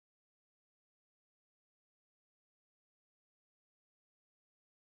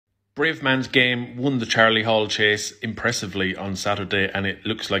Bravemansgame won the Charlie Hall chase impressively on Saturday, and it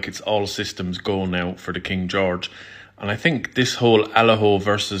looks like it's all systems go now for the King George. And I think this whole Allaho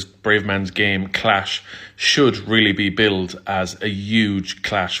versus Bravemansgame clash should really be billed as a huge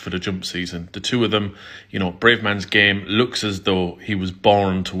clash for the jump season. The two of them, Bravemansgame looks as though he was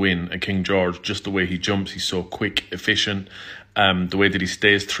born to win a King George, just the way he jumps. He's so quick, efficient. The way that he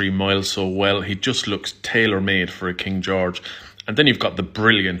stays 3 miles so well, he just looks tailor-made for a King George. And then you've got the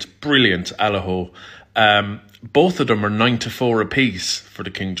brilliant Allaho. Both of them are 9-4 apiece for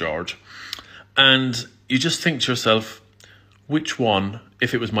the King George. And you just think to yourself, which one,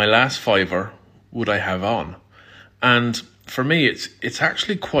 if it was my last fiver, would I have on? And for me, it's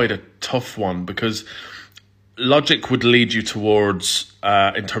actually quite a tough one, because logic would lead you towards,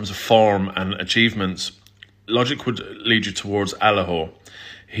 in terms of form and achievements, logic would lead you towards Allaho.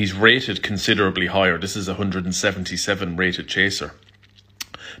 He's rated considerably higher. This is a 177 rated chaser.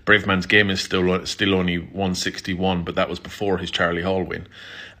 Bravemansgame is still only 161, but that was before his Charlie Hall win.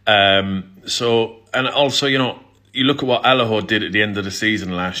 And also, you look at what Allaho did at the end of the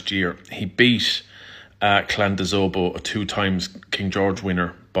season last year. He beat Clan de Zobo, a 2 times King George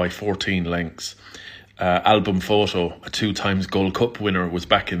winner, by 14 lengths. Album Photo, a 2 times Gold Cup winner, was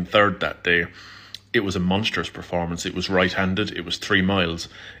back in third that day. It was a monstrous performance. It was right-handed. It was 3 miles.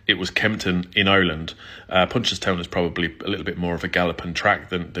 It was Kempton in Ireland. Punchestown is probably a little bit more of a galloping track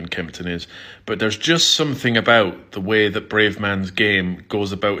than Kempton is. But there's just something about the way that Bravemansgame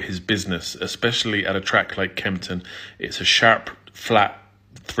goes about his business, especially at a track like Kempton. It's a sharp, flat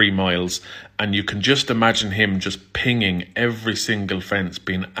 3 miles, and you can just imagine him just pinging every single fence,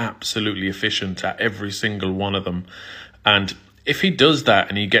 being absolutely efficient at every single one of them. And if he does that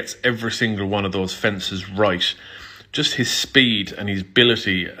and he gets every single one of those fences right, just his speed and his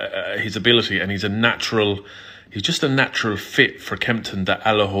ability, and he's just a natural fit for Kempton that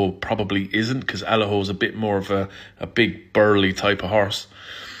Allaho probably isn't, because Allaho's a bit more of a big burly type of horse.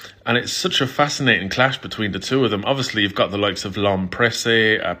 And it's such a fascinating clash between the two of them. Obviously, you've got the likes of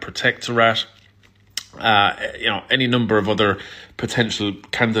L'Homme-Presse, Protectorat, any number of other potential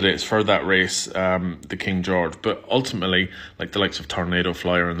candidates for that race, the King George. But ultimately, like the likes of Tornado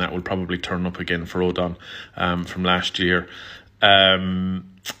Flyer, and that will probably turn up again for Odon from last year.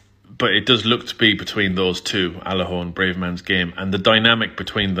 But it does look to be between those two, Allaho and Bravemansgame. And the dynamic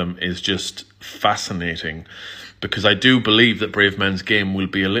between them is just fascinating, because I do believe that Bravemansgame will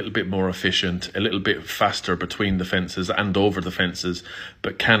be a little bit more efficient, a little bit faster between the fences and over the fences.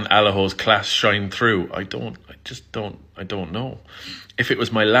 But can Allaho's class shine through? I don't know. If it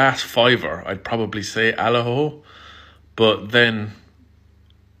was my last fiver, I'd probably say Allaho, but then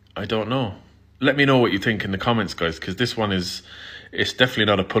I don't know. Let me know what you think in the comments, guys, because this one it's definitely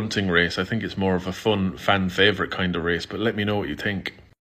not a punting race. I think it's more of a fun fan favourite kind of race, but let me know what you think.